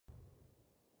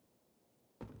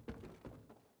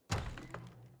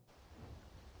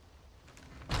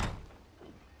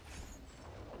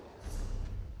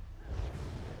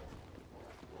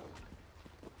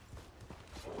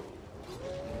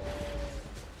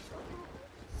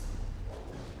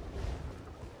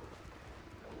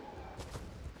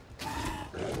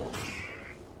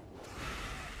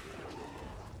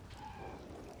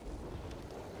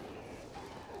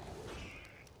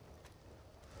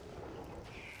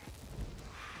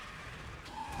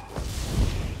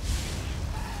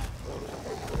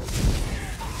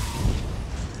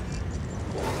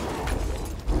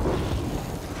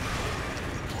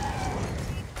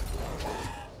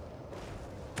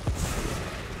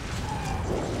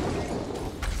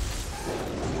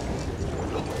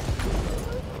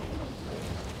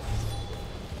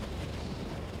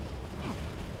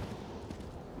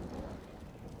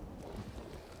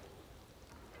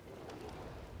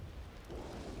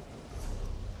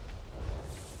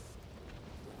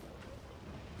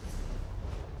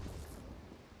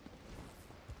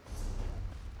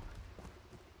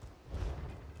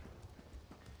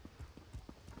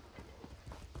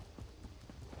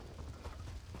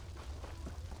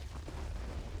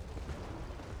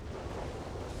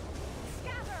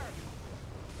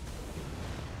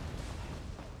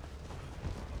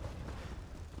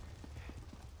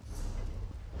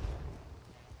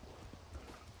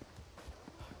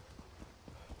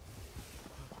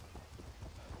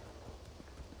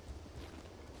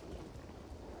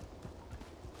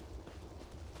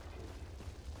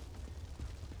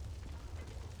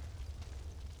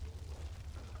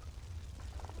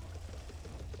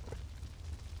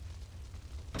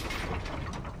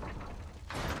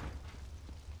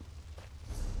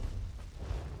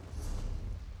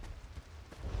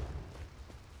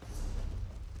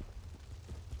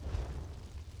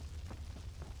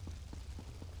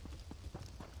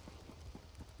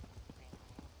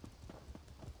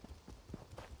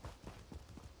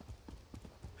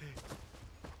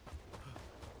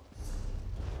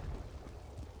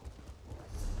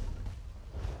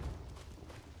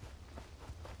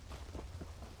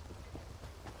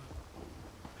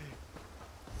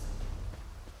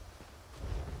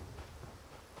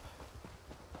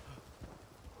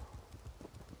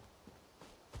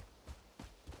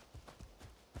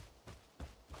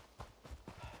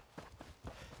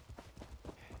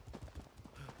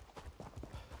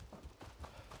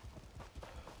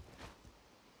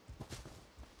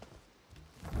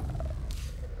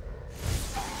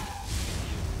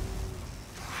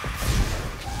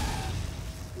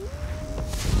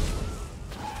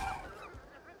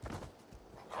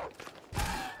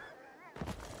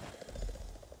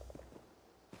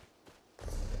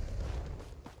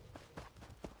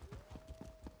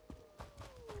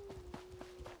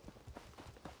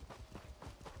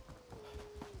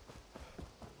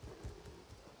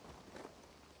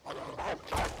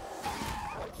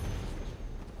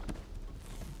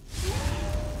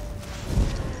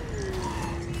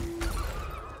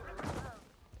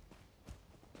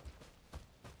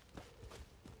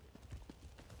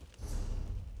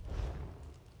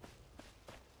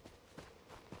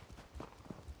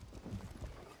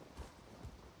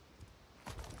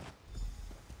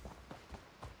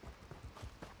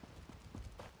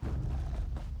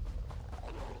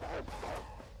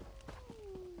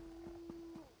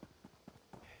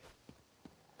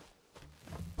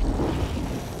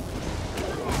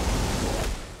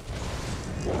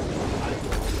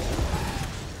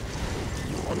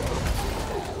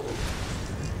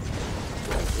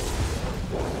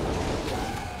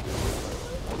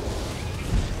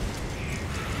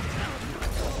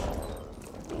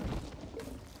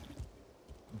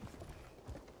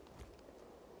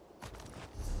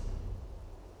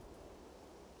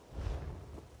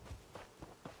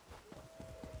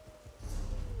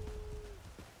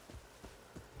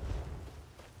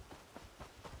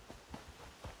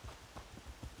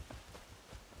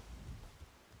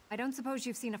I don't suppose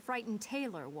you've seen a frightened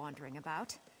tailor wandering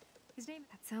about. His name...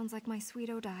 That sounds like my sweet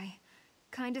Odai.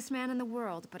 Kindest man in the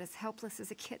world, but as helpless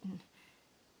as a kitten.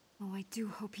 Oh, I do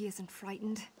hope he isn't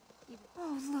frightened.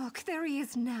 Oh, look, there he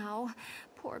is now.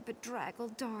 Poor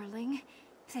bedraggled darling.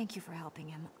 Thank you for helping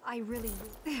him. I really...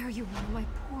 There you are, my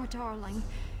poor darling.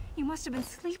 You must have been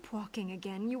sleepwalking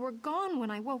again. You were gone when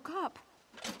I woke up.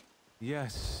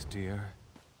 Yes, dear.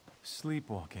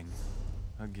 Sleepwalking.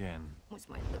 Again. Was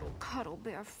my little cuddle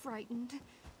bear frightened?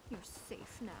 You're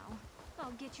safe now. I'll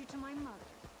get you to my mother.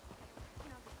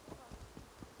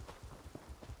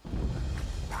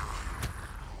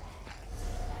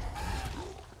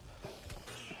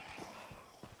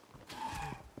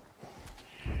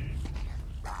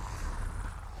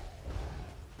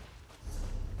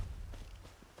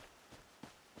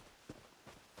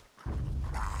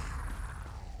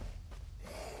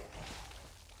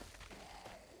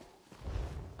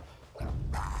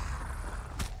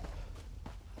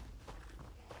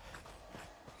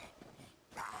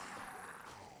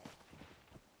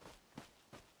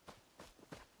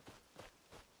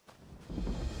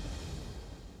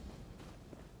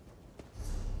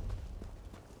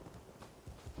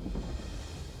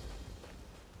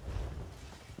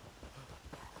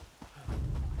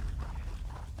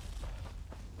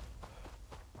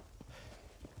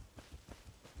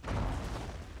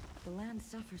 The land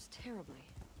suffers terribly.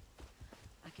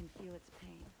 I can feel its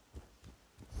pain.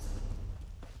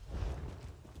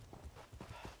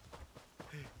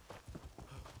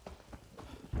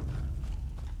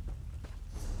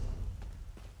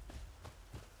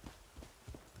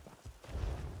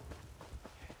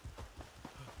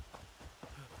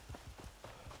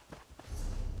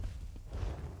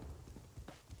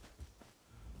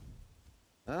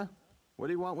 Huh? What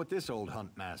do you want with this old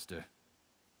hunt master?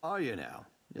 Are you now?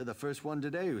 You're the first one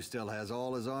today who still has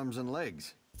all his arms and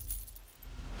legs.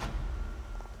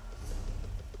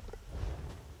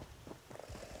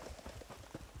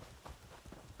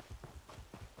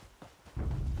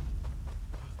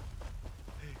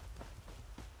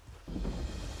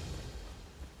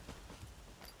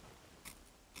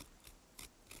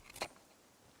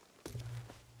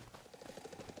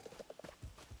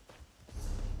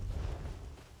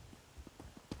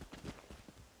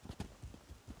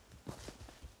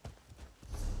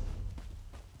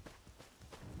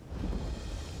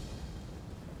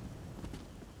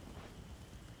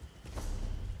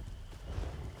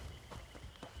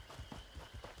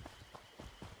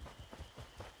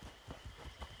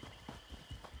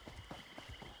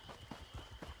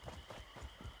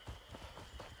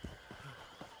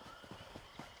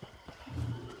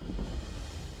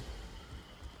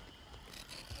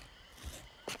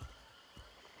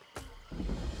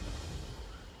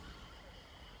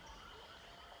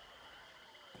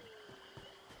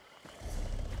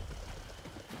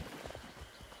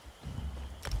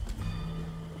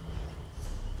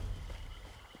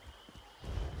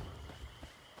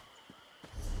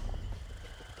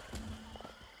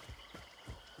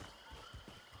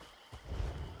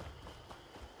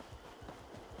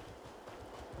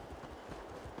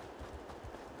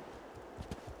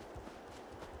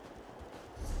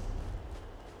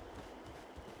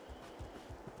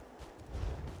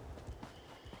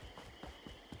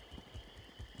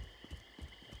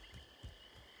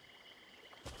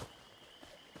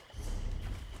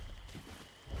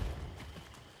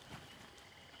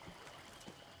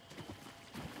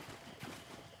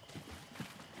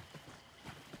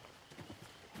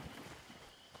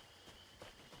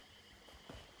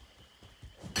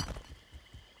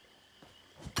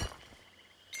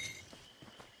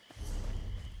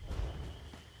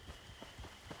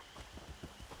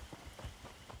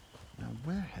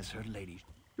 has her lady...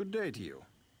 Good day to you.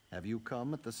 Have you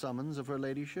come at the summons of her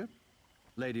ladyship?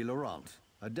 Lady Laurent,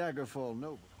 a Daggerfall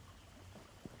noble.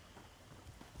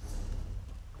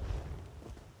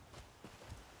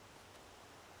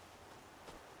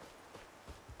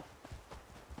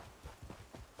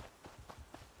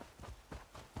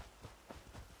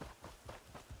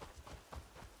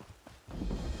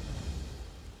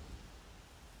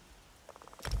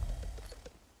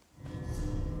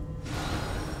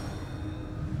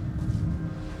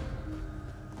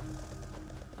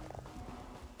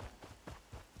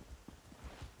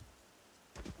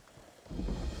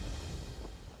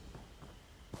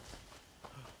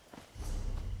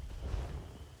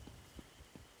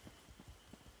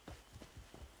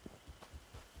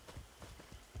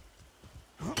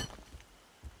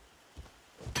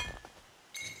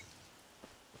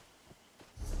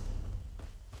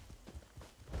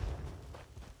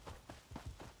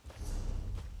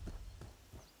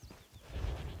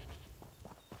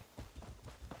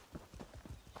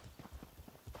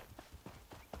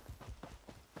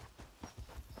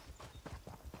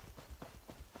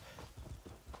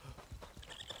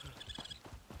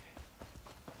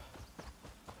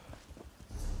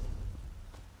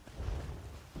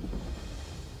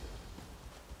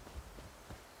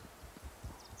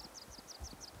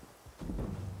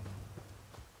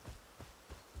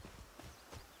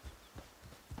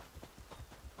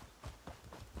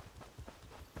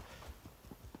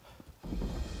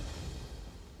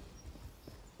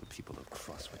 People of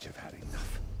Crosswich have had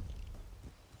enough.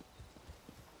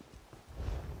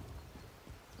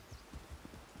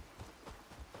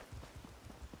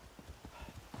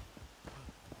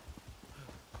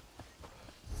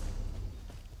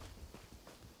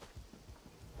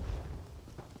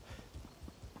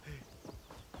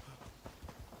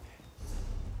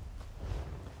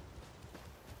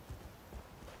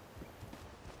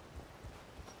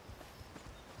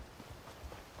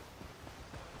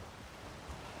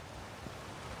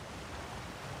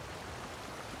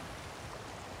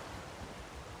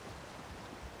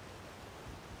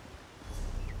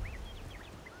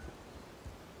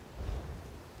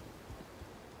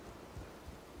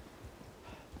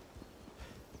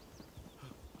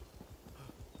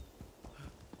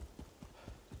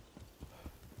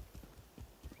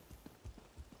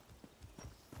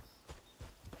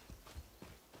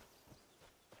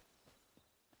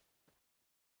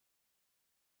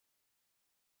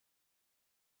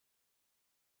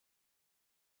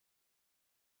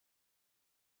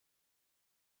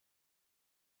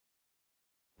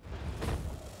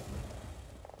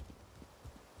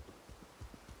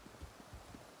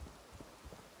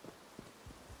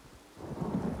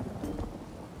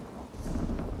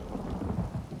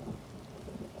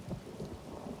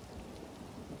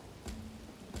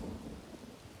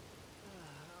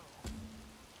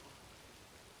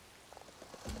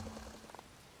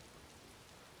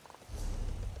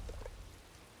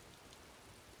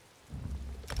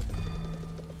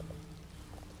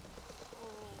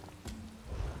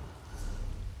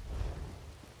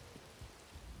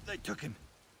 They took him.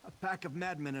 A pack of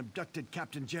madmen abducted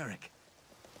Captain Jarek.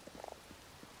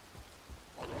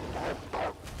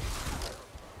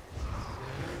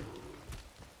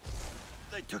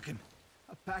 They took him.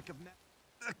 A pack of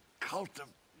the cult of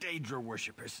Daedra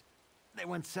worshippers. They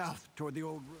went south toward the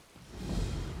old road.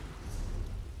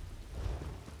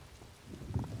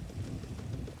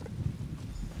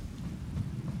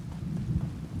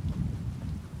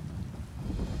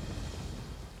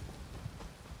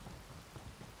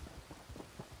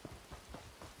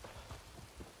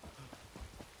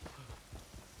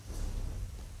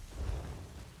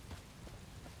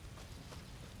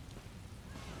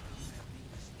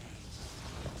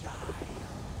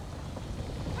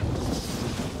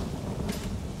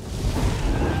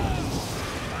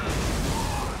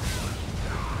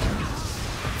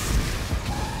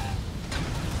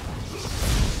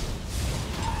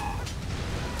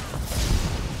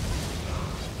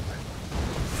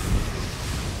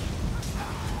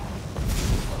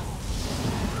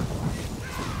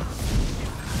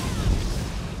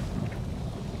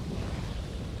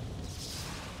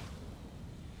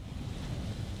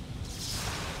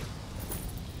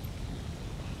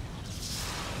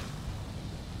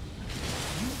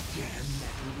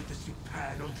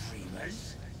 Supernal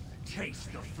dreamers,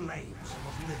 taste the flames of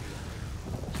oblivion.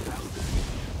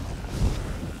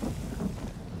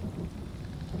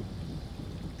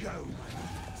 Go, my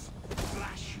friends.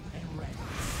 Flash and red.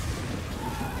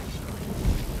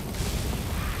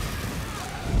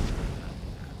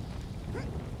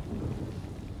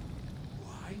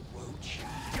 Why won't you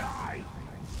die?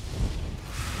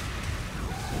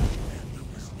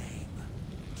 Remember his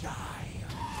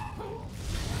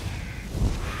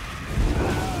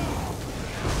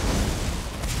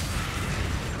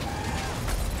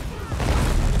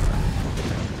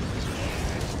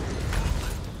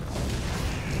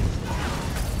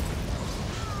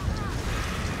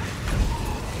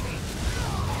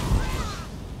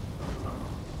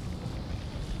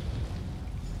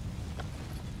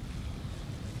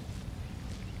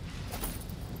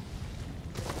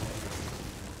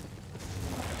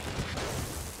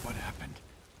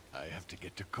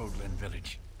Coghlan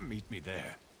village. Meet me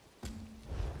there.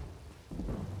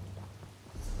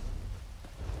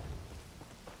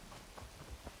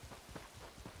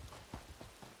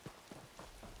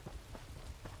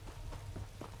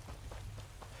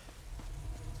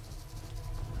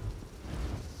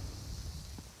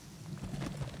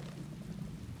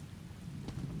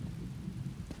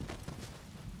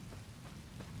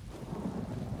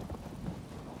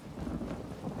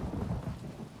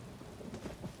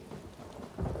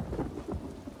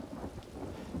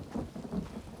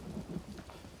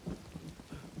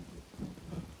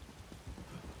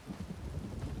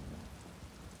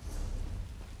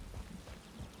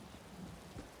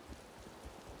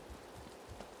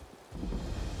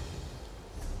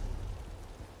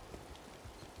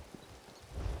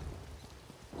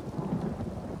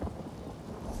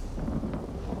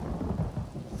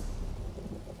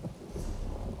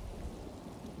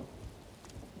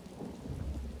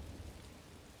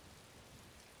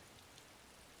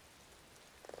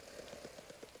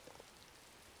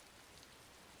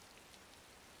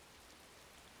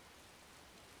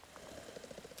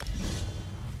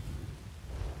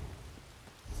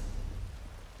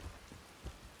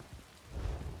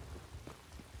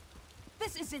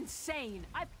 This is insane!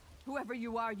 Whoever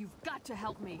you are, you've got to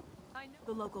help me. I know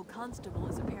the local constable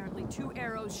is apparently 2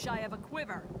 arrows shy of a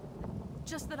quiver.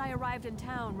 Just that I arrived in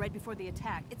town right before the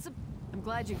attack. I'm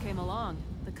glad you came along.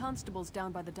 The constable's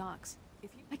down by the docks.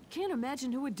 I can't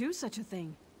imagine who would do such a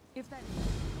thing. If that...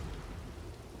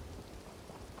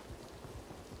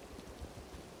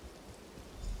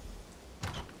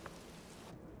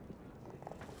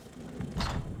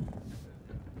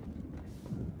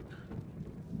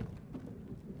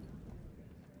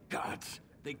 Gods,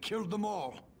 they killed them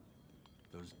all.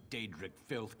 Those Daedric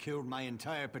filth killed my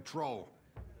entire patrol.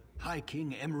 High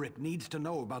King Emmerich needs to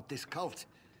know about this cult.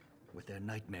 With their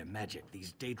nightmare magic,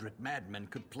 these Daedric madmen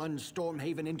could plunge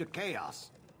Stormhaven into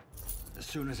chaos. As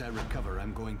soon as I recover,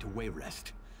 I'm going to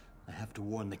Wayrest. I have to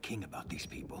warn the king about these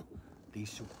people.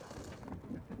 These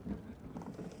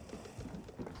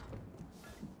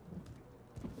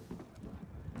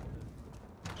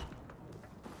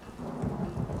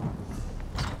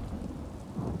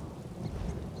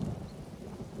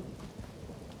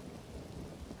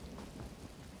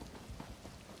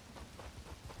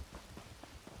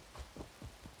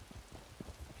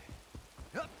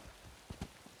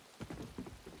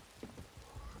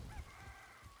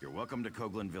Welcome to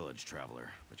Coghlan Village,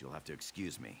 traveler, but you'll have to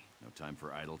excuse me. No time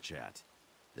for idle chat.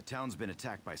 The town's been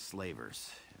attacked by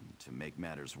slavers, and to make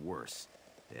matters worse,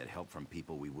 they had help from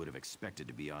people we would have expected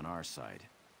to be on our side.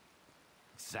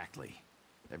 Exactly.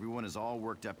 Everyone is all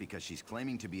worked up because she's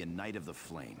claiming to be a Knight of the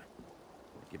Flame.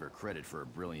 I give her credit for a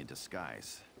brilliant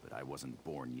disguise, but I wasn't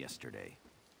born yesterday.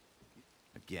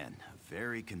 Again, a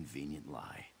very convenient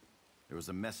lie. There was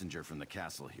a messenger from the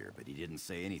castle here, but he didn't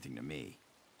say anything to me.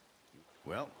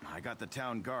 Well, I got the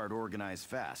town guard organized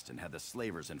fast and had the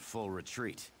slavers in full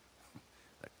retreat.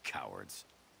 The cowards.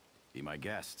 Be my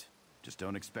guest. Just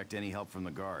don't expect any help from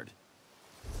the guard.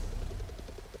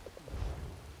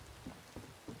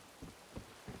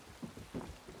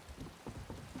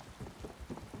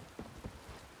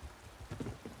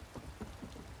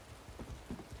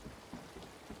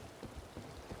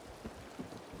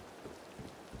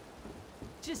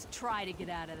 Just try to get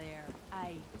out of there.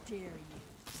 I dare you.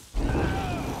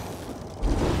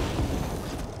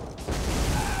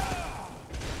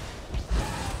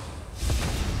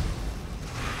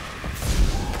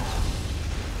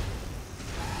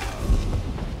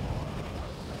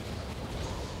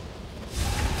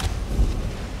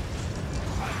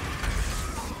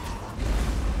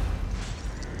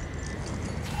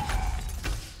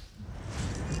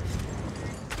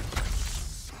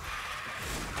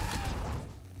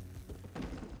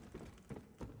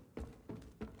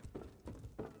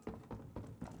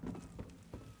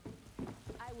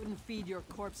 Feed your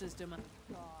corpses to my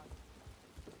dog.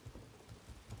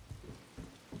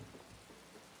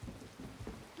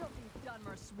 Filthy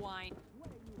Dunmer swine. What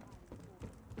are you hiding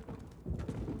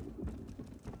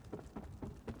for?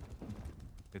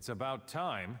 It's about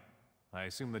time. I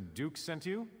assume the Duke sent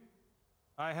you?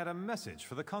 I had a message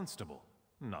for the constable.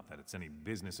 Not that it's any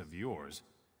business of yours.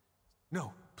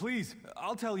 No, please,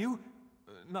 I'll tell you.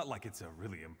 Not like it's a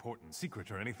really important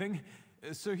secret or anything.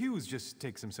 Sir Hughes just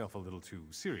takes himself a little too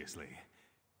seriously.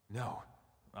 No,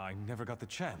 I never got the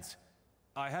chance.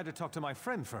 I had to talk to my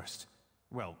friend first.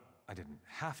 Well, I didn't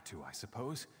have to, I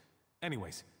suppose.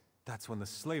 Anyways, that's when the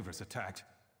slavers attacked.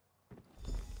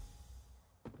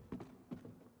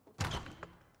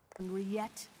 Hungry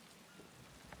yet?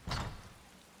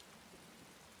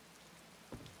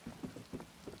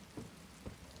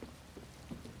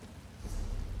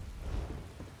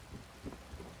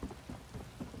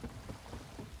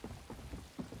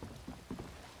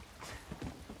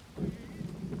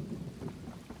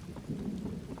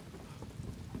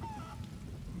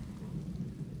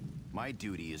 My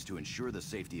duty is to ensure the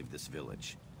safety of this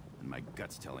village, and my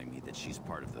gut's telling me that she's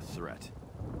part of the threat.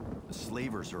 The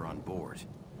slavers are on board.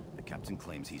 The captain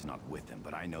claims he's not with them,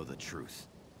 but I know the truth.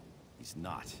 He's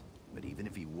not, but even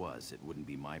if he was, it wouldn't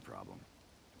be my problem.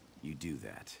 You do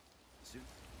that. Soon.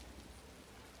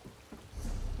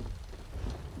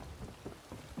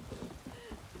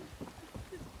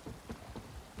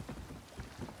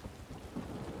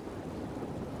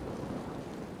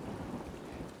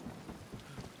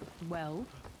 Well?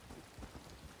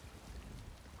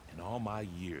 In all my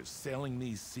years sailing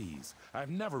these seas, I've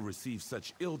never received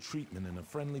such ill treatment in a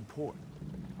friendly port.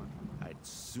 I'd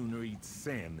sooner eat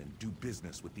sand than do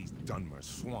business with these Dunmer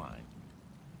swine.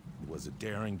 It was a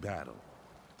daring battle.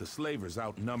 The slavers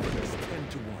outnumbered us 10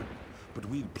 to 1, but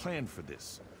we'd planned for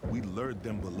this. We lured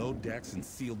them below decks and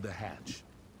sealed the hatch.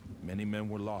 Many men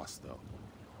were lost, though.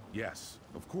 Yes,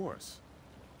 of course.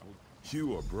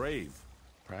 You are brave.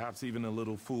 Perhaps even a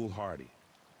little foolhardy,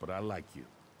 but I like you.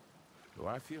 Do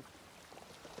I feel?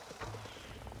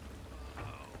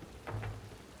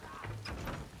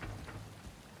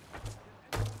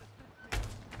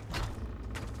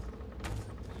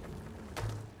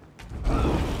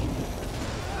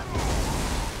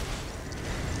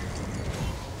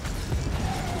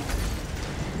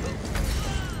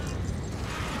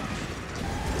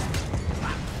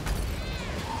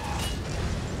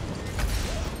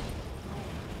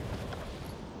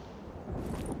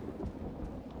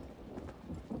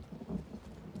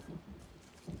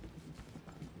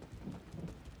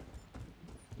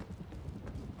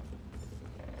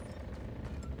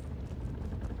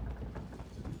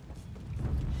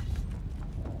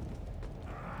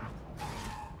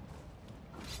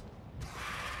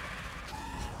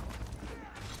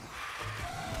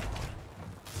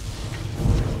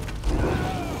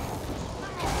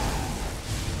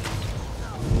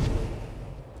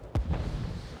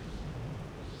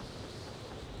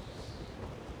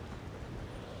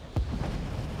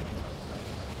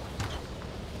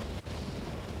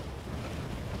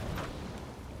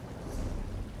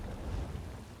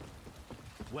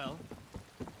 Well?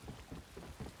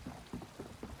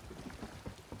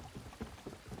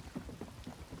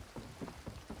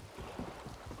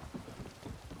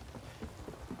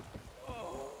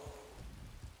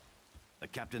 The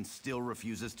captain still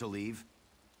refuses to leave?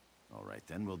 All right,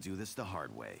 then we'll do this the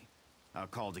hard way. I'll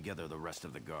call together the rest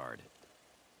of the guard.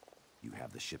 You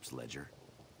have the ship's ledger?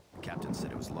 The captain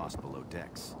said it was lost below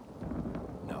decks.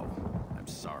 No, I'm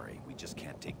sorry. We just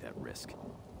can't take that risk.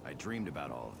 I dreamed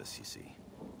about all of this, you see.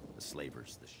 The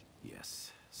slavers,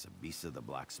 yes, Sabisa the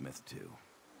blacksmith too.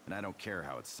 And I don't care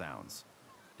how it sounds.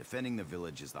 Defending the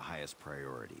village is the highest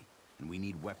priority, and we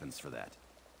need weapons for that.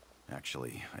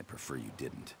 Actually, I'd prefer you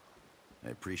didn't. I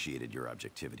appreciated your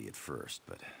objectivity at first,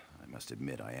 but I must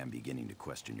admit I am beginning to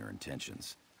question your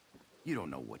intentions. You don't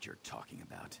know what you're talking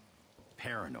about.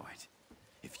 Paranoid.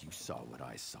 If you saw what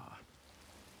I saw.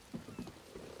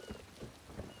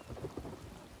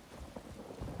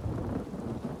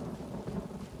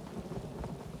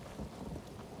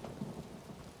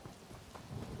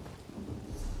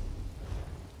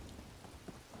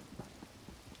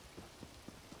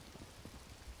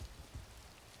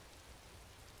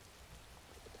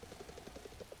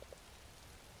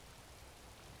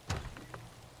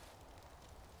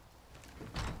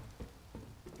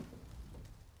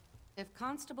 If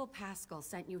Constable Pascal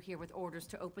sent you here with orders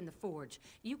to open the forge,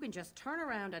 you can just turn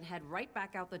around and head right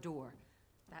back out the door.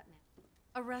 That man...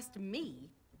 Arrest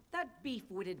me? That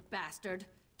beef-witted bastard?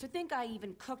 To think I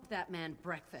even cooked that man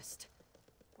breakfast.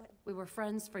 We were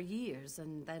friends for years,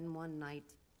 and then one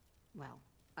night... Well,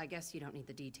 I guess you don't need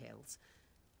the details.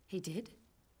 He did?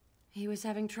 He was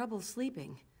having trouble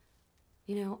sleeping.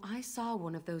 You know, I saw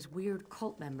one of those weird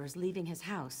cult members leaving his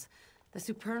house. The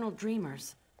Supernal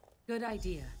Dreamers. Good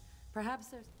idea. Perhaps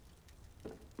there's...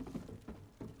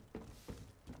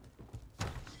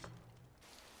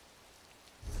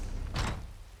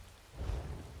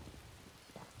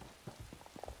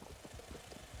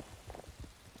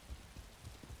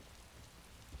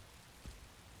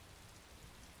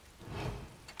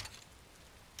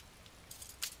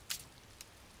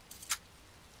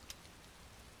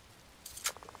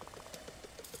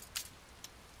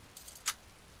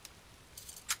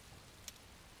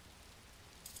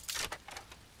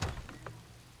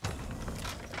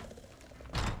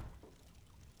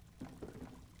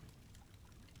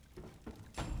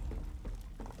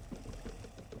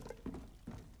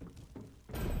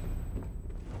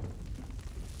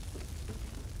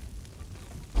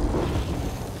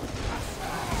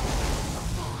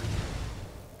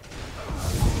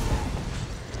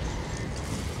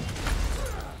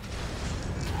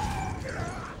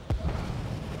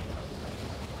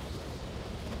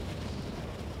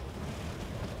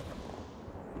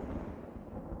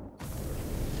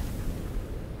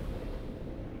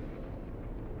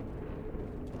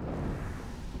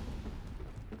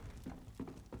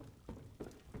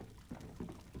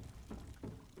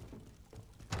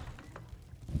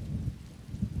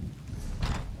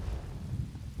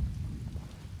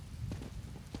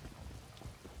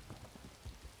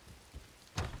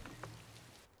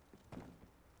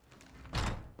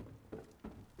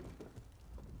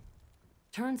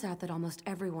 Turns out that almost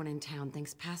everyone in town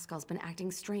thinks Pascal's been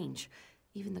acting strange.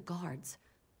 Even the guards.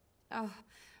 Oh,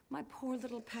 my poor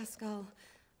little Pascal.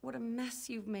 What a mess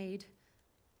you've made.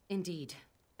 Indeed.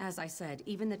 As I said,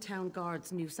 even the town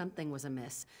guards knew something was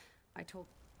amiss. I told...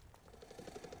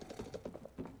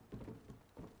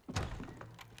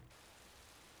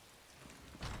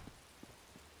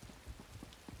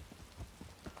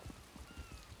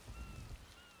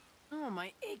 Oh,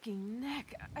 my aching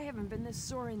neck. I haven't been this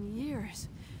sore in years.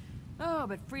 Oh,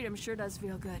 but freedom sure does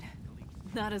feel good.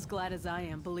 Not as glad as I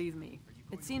am, believe me.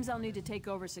 It seems I'll need to take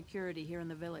over security here in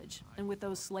the village. And with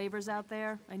those slavers out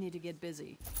there, I need to get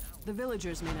busy. The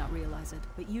villagers may not realize it,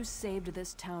 but you saved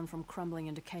this town from crumbling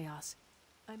into chaos.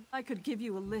 I could give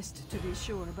you a list, to be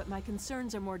sure, but my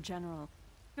concerns are more general.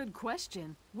 Good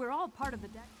question. We're all part of the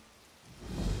deck.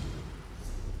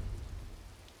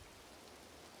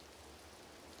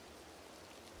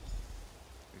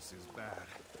 This is bad.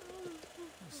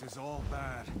 This is all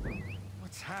bad.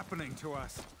 What's happening to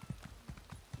us?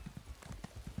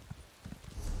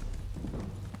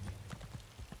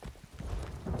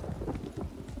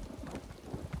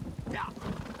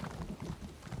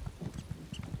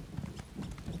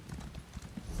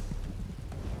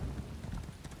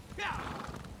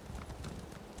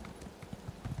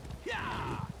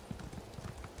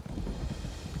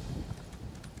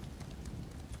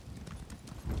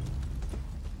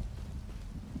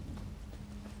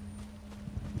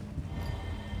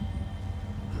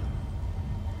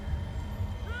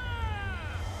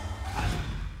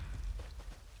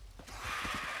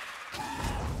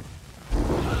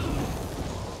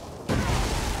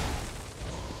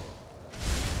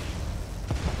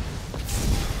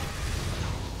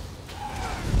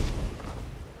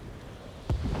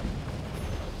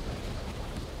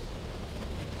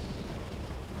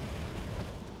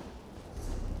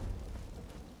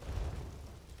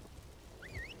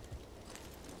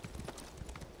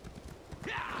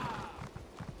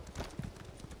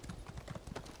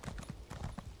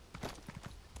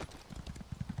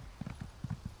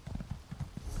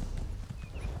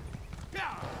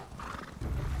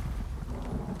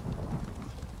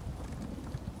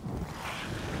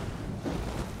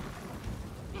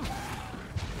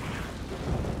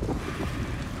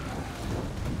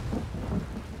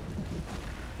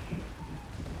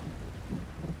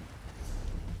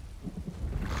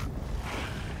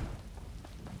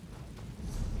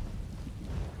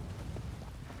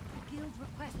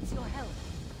 Requests your help.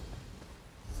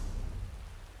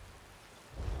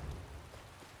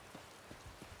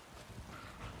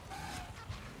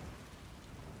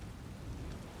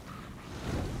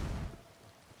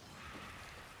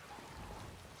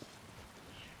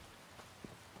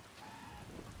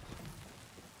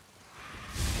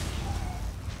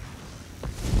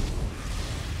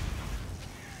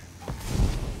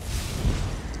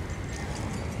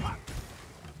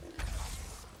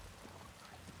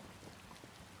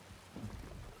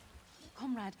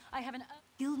 Comrade, I have an...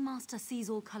 Guildmaster Sees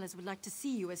All Colors would like to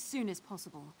see you as soon as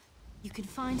possible. You can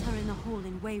find her in the hall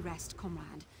in Wayrest,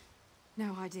 comrade.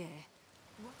 No idea.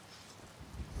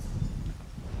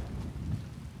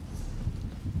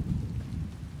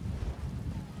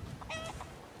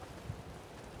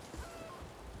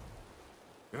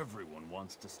 Everyone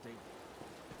wants to stay.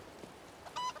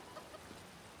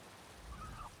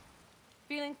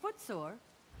 Feeling footsore?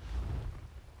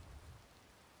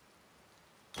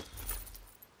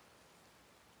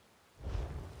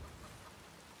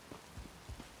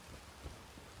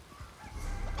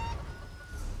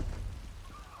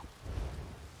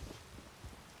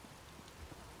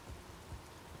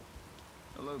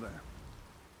 Hello there.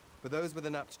 For those with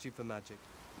an aptitude for magic.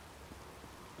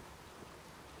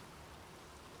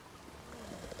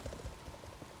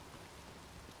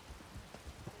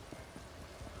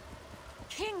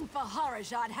 King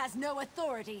Faharajad has no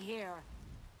authority here!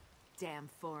 Damn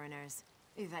foreigners.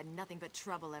 We've had nothing but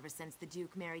trouble ever since the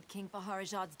Duke married King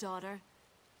Faharajad's daughter.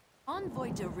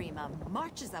 Envoy Darima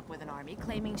marches up with an army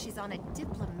claiming she's on a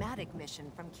diplomatic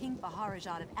mission from King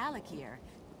Faharajad of Alakir.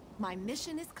 My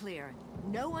mission is clear.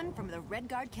 No one from the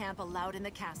Redguard camp allowed in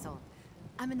the castle.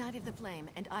 I'm a Knight of the Flame,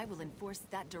 and I will enforce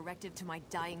that directive to my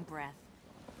dying breath.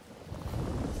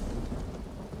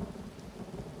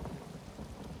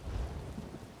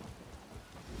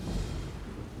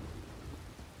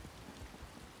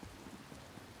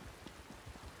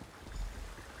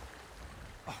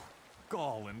 Oh,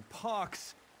 gall and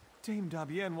pox! Dame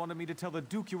Dabienne wanted me to tell the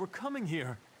Duke you were coming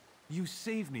here. You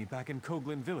saved me back in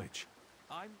Koglin Village.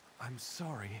 I'm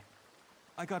sorry.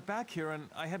 I got back here and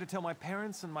I had to tell my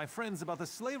parents and my friends about the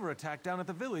slaver attack down at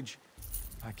the village.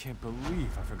 I can't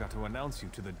believe I forgot to announce you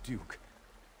to the Duke.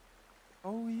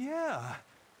 Oh yeah!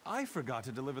 I forgot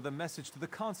to deliver the message to the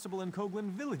constable in Koglin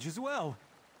Village as well.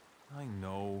 I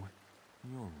know.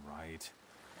 You're right.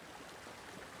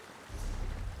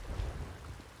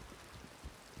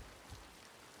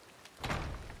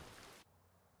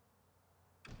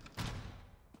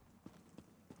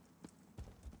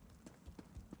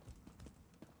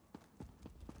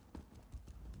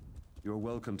 You're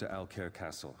welcome to Alcaire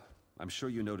Castle. I'm sure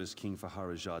you noticed King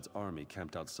Faharajad's army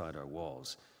camped outside our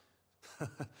walls.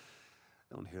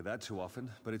 Don't hear that too often,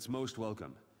 but it's most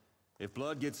welcome. If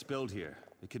blood gets spilled here,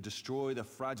 it could destroy the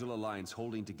fragile alliance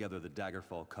holding together the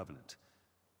Daggerfall Covenant.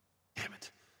 Damn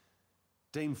it.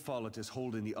 Dame Follett is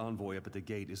holding the envoy up at the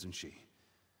gate, isn't she?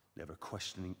 Never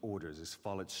questioning orders is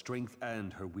Follett's strength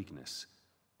and her weakness.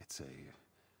 It's a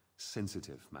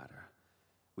sensitive matter.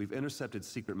 We've intercepted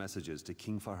secret messages to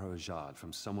King Faharajad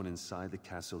from someone inside the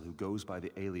castle who goes by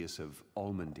the alias of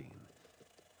Almundine.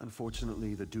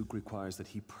 Unfortunately, the Duke requires that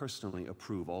he personally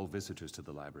approve all visitors to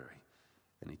the library,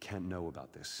 and he can't know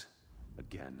about this.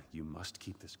 Again, you must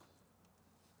keep this quiet.